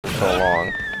so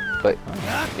long, but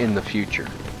in the future.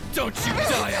 Don't you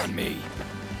die on me!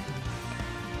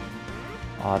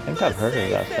 Oh, I think I've heard of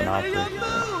that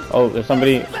synopsis. Oh, there's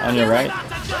somebody on your right.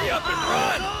 Hurry up and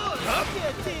run!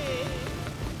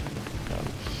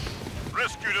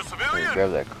 Rescued a Let me civilian.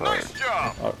 grab that card. Nice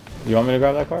job. Oh, you want me to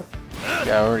grab that card?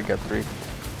 Yeah, I already got 3. Oh,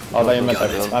 I thought you meant the,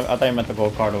 I thought you meant the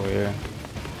gold card over here.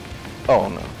 Oh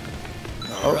no.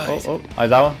 Oh, Right. oh, oh.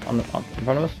 Aizawa on the, in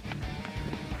front of us.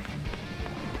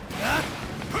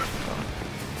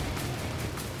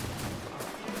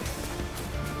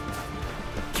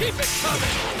 Keep it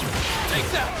coming! Take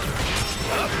that!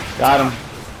 Got him.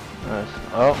 Nice.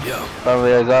 Oh, Yo.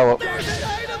 finally Aizawa. There's an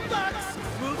item box!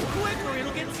 Move quick or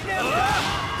it'll get snapped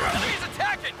up! Enemies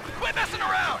attacking! Quit messing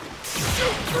around!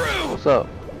 Shoot through! What's up?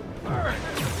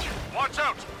 Watch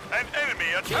out. An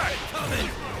enemy attack. Coming!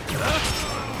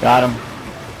 Got him.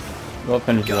 Go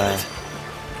finish his Got ass.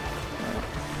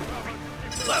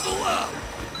 Level up!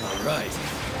 Alright.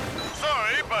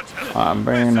 Sorry, but I'm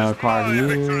bringing the card to you.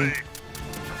 There victory. we go.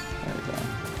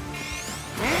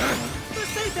 The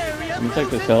safe area Let me take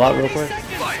moves this in hill out real 30 quick.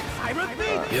 seconds. I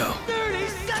repeat, Yo. 30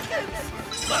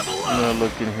 seconds! Level I'm up! gonna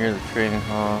look in here, the training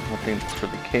hall. I don't think that's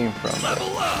where they came from, but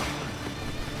Level up!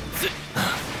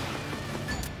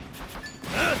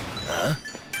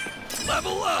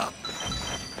 Level up!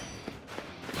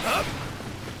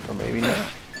 or maybe not.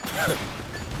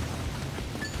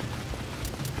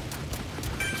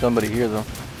 Somebody here though.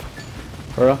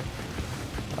 For real?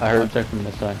 I I'll heard check from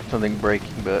this side. something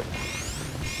breaking, but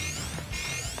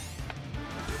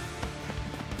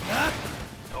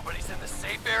Nobody's in the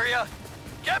safe area?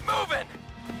 Get moving!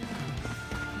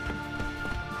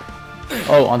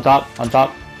 Oh, on top, on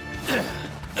top.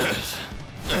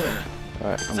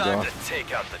 alright, I'm Time going. to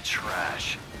take out the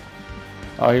trash.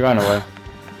 Oh, he ran away.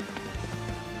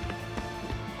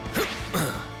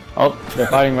 Oh, they're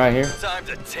fighting right here. Time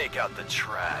to take out the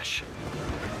trash.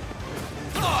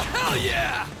 Oh, hell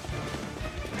yeah!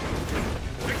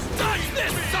 Dodge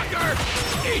this, sucker!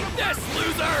 Eat this,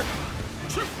 loser!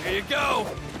 Here you go!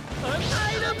 An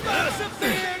item box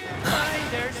appeared!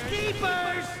 Finders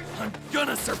keepers! I'm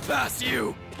gonna surpass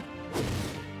you!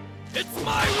 It's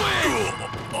my way!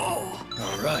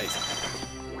 Alright.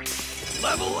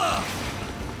 Level up!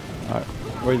 Alright,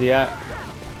 where's he at?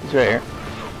 He's right here.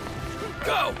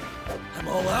 Go! I'm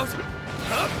all out.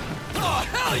 Up. Oh,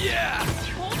 hell yeah!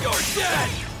 You're dead!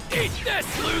 Eat this,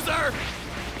 loser!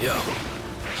 Yo,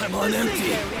 I'm on The safe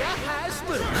empty. area has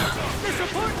moved. This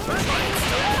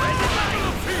report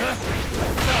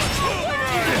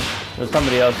There's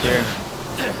somebody else here.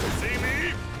 See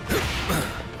me?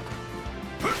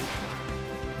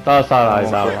 Thought I saw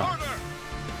Aizawa.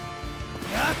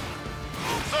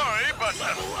 Sorry, but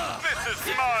this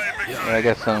is my victory. I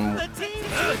got some. The team's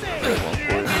using!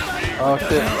 Oh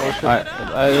shit! Oh shit!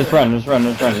 Alright, let's run, let's run,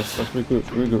 let's run. Let's regroup,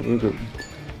 regroup, regroup.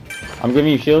 I'm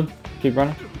giving you shield. Keep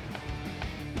running.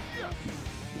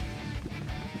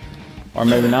 Or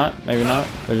maybe not, maybe not.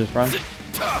 They just run.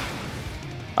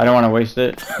 I don't want to waste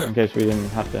it in case we didn't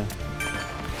have to.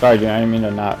 Sorry, dude, I didn't mean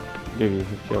to not give you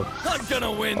shield. I'm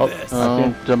gonna win Oh. this.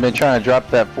 I've been trying to drop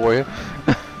that for you.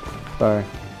 Sorry.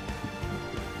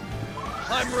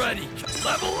 I'm ready.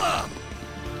 Level up.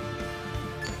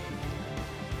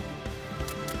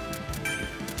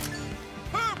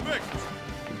 Perfect.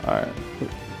 Alright.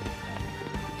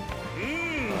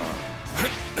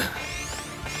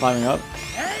 Climbing up.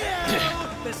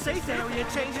 Heyo! The safe area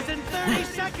changes in 30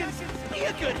 seconds! Be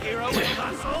a good hero with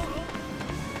muscle!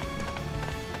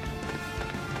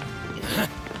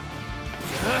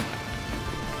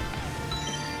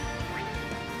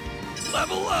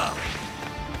 Level up.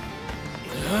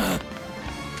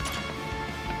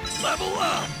 Level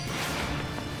up.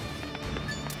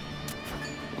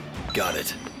 Got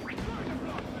it.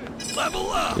 Level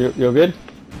up. You're good?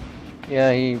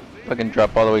 Yeah, he fucking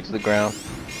dropped all the way to the ground.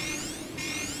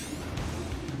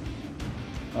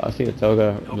 I see the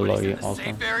toga below Nobody's you in the also.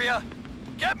 safe area.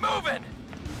 Get moving.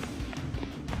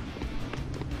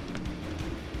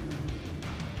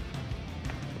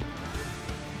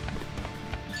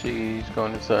 She's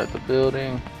going inside the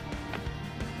building.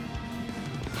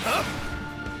 Up.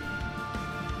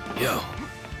 Yo.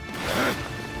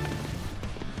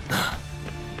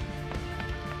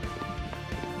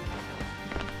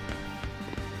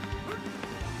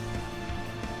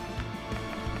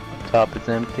 Top is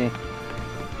empty.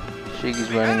 Shigi's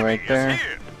The running enemy right is there.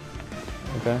 here.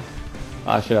 Okay.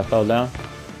 Ah shit, I fell down.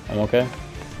 I'm okay.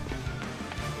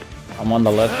 I'm on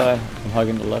the left side. I'm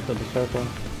hugging the left of the circle.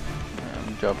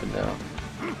 I'm jumping down.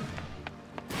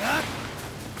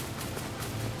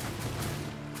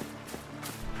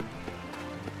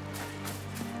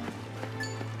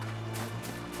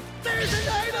 There's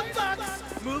an item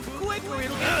box! Move quick or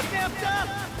it'll get snapped up!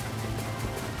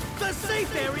 The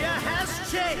safe area has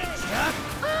changed!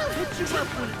 I'll hit you up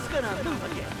when it's gonna move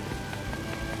again.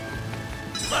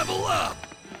 Level up!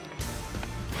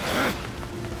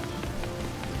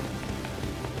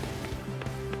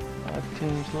 5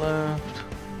 teams left.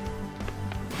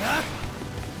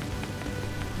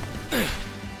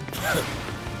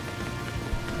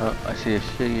 Oh, I see a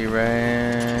Shiggy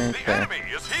right The there. enemy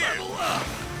is here. Level up!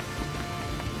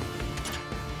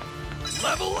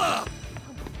 Level up!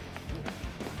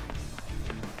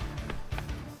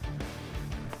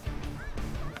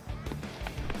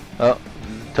 Oh,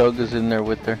 Toga's in there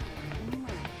with her.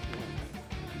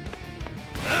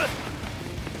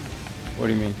 What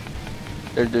do you mean?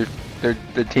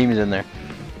 The team's in there.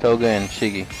 Toga and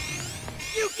Shiggy.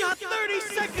 You got 30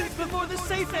 seconds before the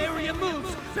safe area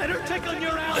moves! Better check on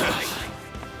your allies!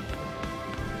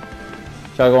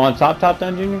 Shall I go on top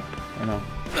then, Junior? Or no?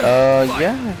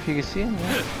 Yeah, if you can see him,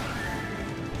 yeah.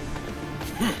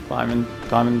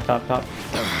 Climbing top.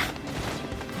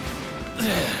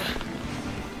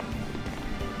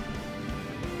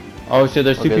 Oh shit,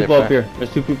 there's two Okay, people they're up here.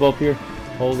 There's 2 people up here.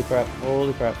 Holy crap.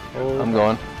 I'm crap.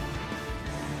 going.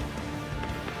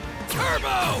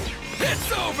 Turbo!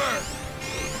 It's over!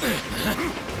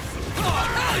 Oh,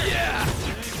 hell yeah!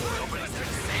 Nobody's in the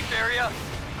safe area.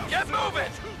 Get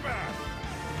moving!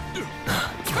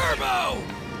 Turbo!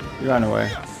 You ran away.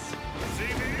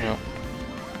 Yep.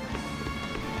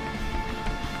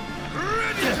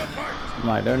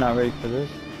 My, they're not ready for this.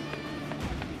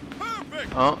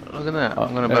 Oh, look at that. Oh,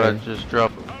 I'm gonna there better it is. just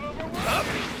drop.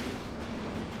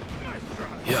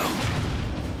 Yo.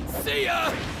 See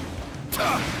ya!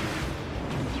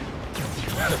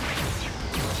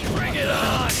 Bring it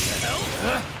on! The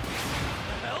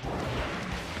hell?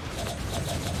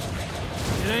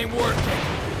 It ain't working.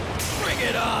 Bring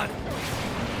it on!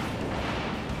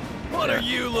 What are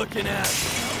you looking at?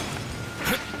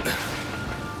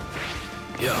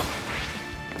 Yo.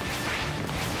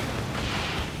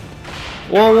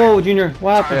 Whoa, Junior,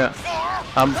 what happened? Yeah.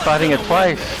 I'm fighting it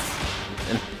twice.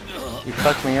 And he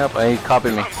fucked me up. He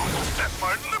copied me. That's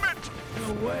my limit.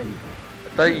 No way. I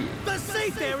thought you, The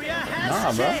safe area has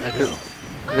Nah, bro. changed! I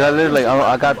could. I literally,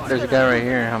 there's a guy right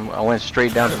here. I went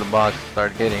straight down to the box,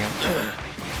 started hitting him.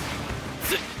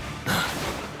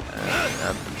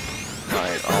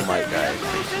 All my guys.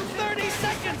 Moves in 30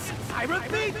 seconds! I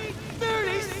repeat,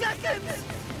 30 seconds!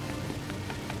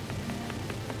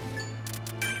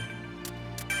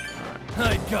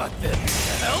 I got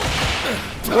this. The hell?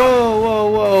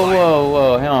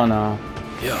 Whoa, hell no.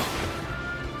 Yo.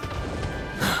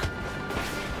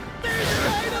 There's an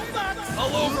item box!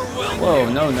 I'll overwhelm Whoa,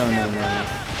 you. no.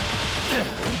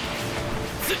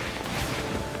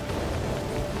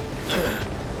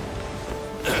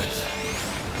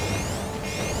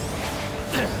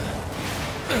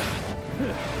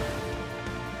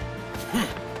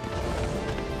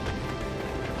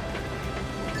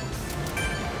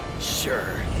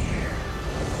 Sure.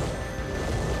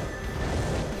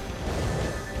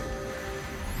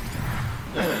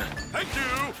 Thank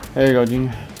you. There you go,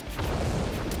 Junior.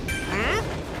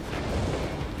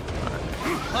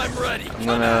 I'm ready. I'm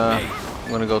Come at me.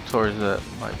 gonna go towards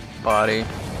my body.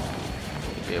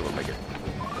 Be able to make it.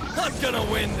 I'm gonna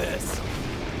win this.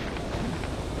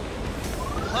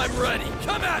 I'm ready.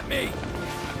 Come at me.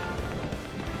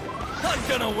 I'm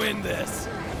gonna win this.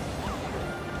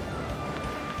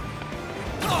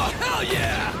 Oh, hell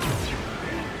yeah!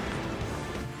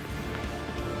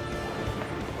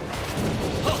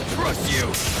 I'll crush you.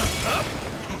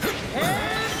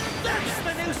 And that's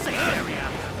the new safe area!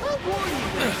 I'll warn you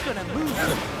when it's gonna move!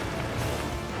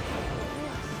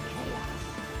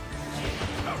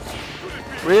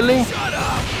 Really? Shut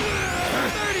up!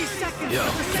 30 seconds Yo,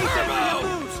 if the safe Turbo!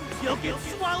 area moves! You'll get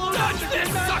swallowed up! Dodge this,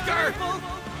 sucker!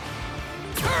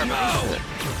 Turbo!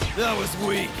 That was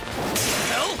weak. The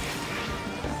hell?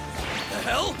 The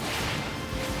hell?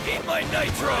 Eat my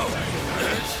nitro!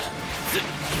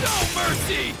 No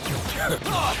mercy!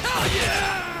 Oh, hell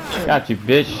yeah! Got you,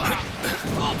 bitch.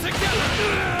 All together!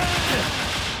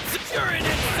 You're an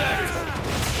insect!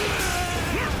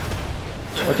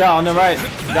 Watch out on the right,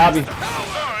 Dobby.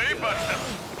 Sorry, but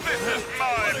this is my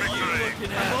What are you victory.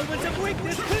 looking at? Moments of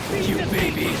weakness could be You defeat.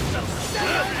 baby! So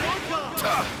stay up your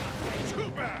guard. Too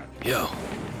bad. Yo.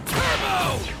 Turbo!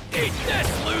 Eat this,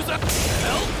 loser! The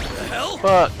hell? The hell?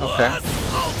 Fuck, okay. Plus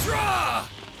Ultra!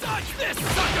 Dodge this,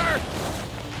 sucker!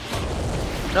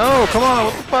 No, come on,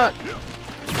 what the fuck?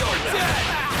 You're dead!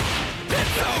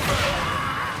 It's over!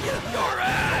 Your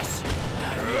ass!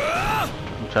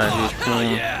 I'm trying to do Oh, a hell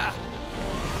team. yeah!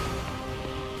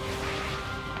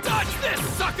 Dodge this,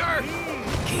 sucker!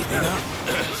 Keeping up.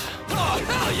 Oh,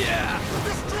 hell yeah!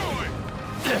 Destroy!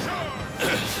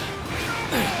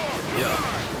 Yo.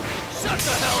 Shut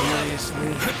the hell up!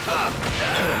 Seriously?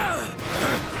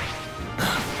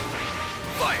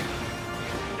 Fire!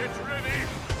 Get ready!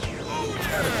 Oh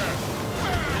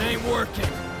yeah! It ain't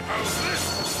working. How's this?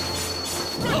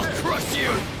 I'll crush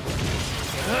you!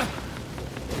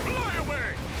 Fly away!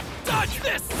 Dodge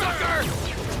this, sucker!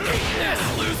 Eat this,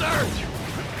 loser!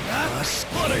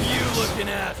 What are you looking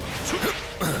at?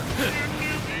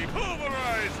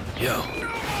 Pulverize! Yo. No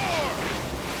more!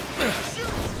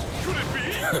 Could it be?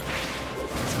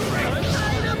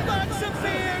 Find a box of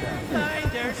beer!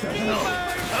 Finders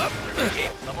keepers!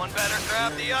 Someone better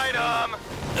grab the item!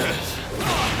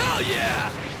 Oh, hell yeah!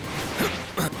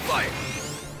 Fight!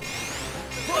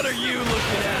 What are you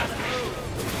looking at?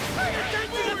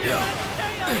 Yo.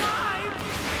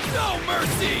 No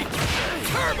mercy!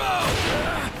 Turbo!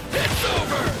 It's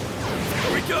over!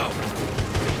 Here we go!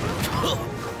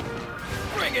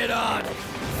 Bring it on!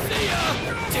 See ya!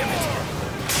 Damn it!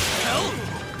 Hell!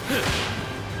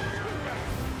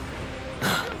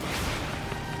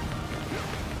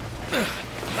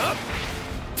 Up!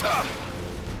 Top!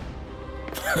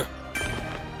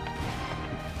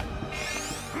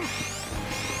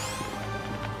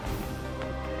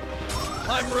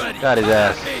 I'm ready! Got his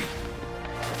ass.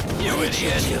 You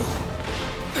idiot!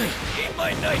 Eat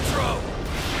my nitro!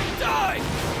 Die!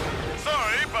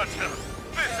 Sorry, but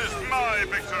this is my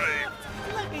victory!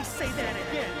 Let me say that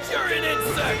again. You're an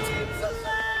insect!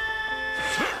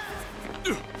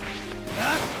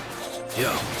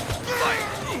 Yo. Fire!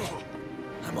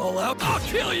 I'm all out. I'll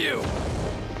kill you!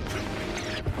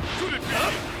 Could it be?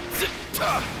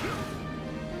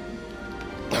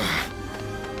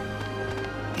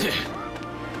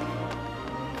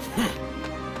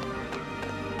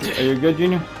 Are you good,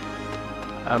 Junior?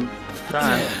 I'm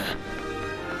trying.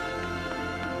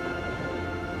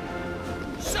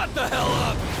 Shut the hell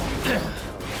up!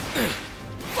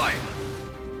 Fire!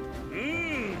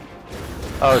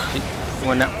 Oh, she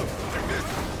went out.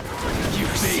 You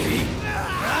baby!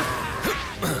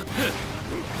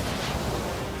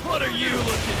 What are you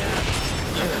looking at?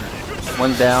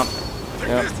 One down.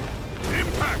 Yep.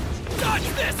 Impact! Dodge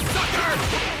this, sucker!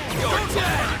 You're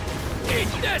dead!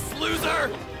 Eat this, loser!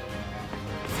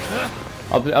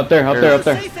 Up there, up there, up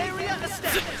there. Safe area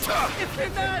established. If you're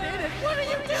not in it, what are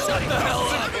you doing? Shut the hell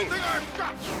up! Everything I've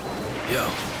got! Yo,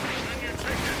 Can you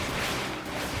take it?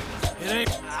 it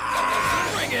ain't...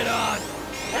 Bring it on!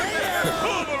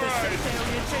 Pulverize! Safe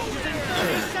area changes in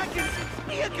 30 seconds.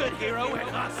 Be a good hero and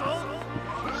hustle.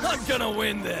 I'm gonna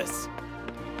win this!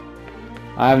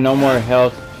 I have no more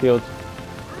health shields.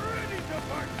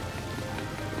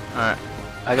 Alright.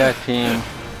 I got a team.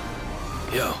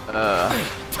 Yo.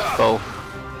 Both.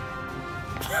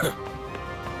 I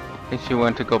think she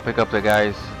went to go pick up the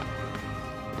guys.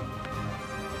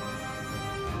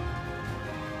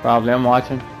 Probably, I'm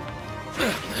watching.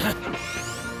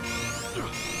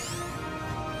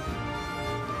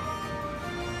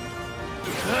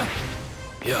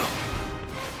 Yo.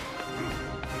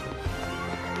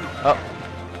 Oh,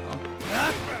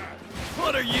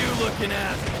 What are you looking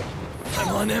at? I'm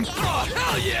on him. Oh,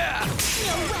 hell yeah!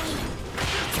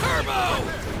 Turbo!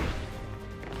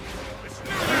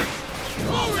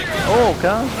 oh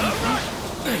God.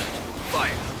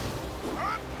 Fire!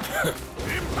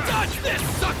 Dodge this,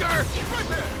 sucker!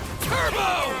 Turbo!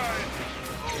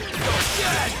 You're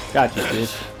dead! Gotcha,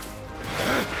 bitch.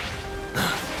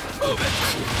 Move it!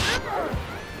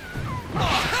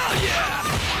 Oh, hell yeah!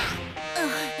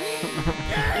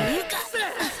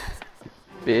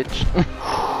 Bitch.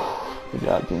 Good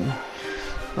job, team.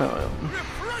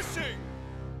 Refreshing!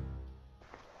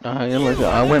 Yeah, look,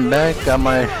 I went back, got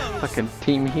my fucking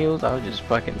team heals. I was just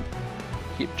fucking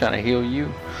keep trying to heal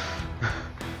you.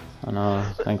 I know,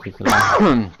 thank you for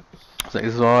that. It's like,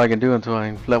 this is all I can do until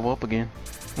I level up again.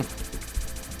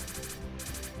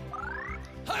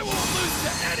 I won't lose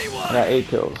to anyone! I got 8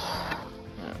 kills.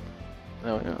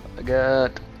 Oh, yeah. I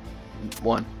got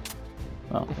 1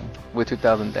 Oh, okay. with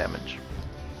 2,000 damage.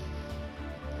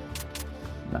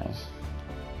 Nice.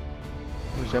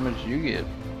 How much damage did you get?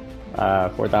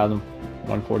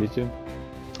 4,142.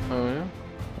 Oh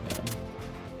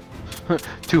yeah.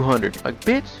 200. Like,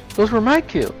 bitch, those were my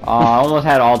kills. I almost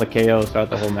had all the KOs throughout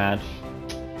the whole match.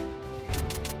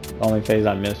 The only phase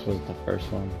I missed was the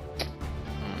first one.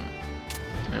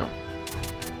 Yeah.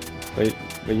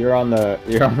 But you're on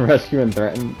rescue and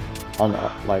threaten on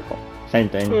the, like, same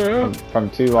thing. Yeah. From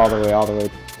 2 all the way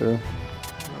through.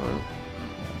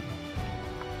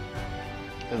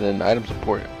 And then item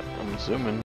support, I'm assuming.